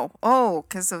me. No. Oh,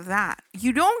 because of that.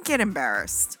 You don't get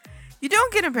embarrassed.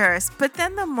 But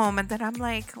then the moment that I'm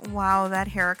like, wow, that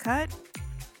haircut,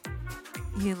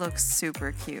 you look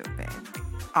super cute, babe.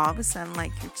 All of a sudden,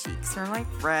 like, your cheeks are, like,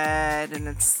 red, and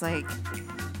it's like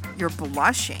you're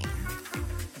blushing.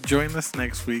 Join us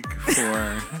next week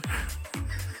for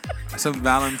some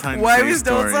Valentine's Day Why we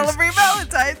stories. don't celebrate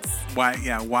Valentine's.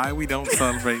 Why we don't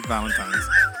celebrate Valentine's.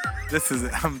 This is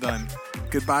it. I'm done.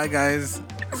 Goodbye, guys.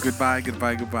 Goodbye.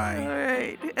 All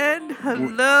right. And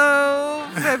hello,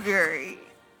 February.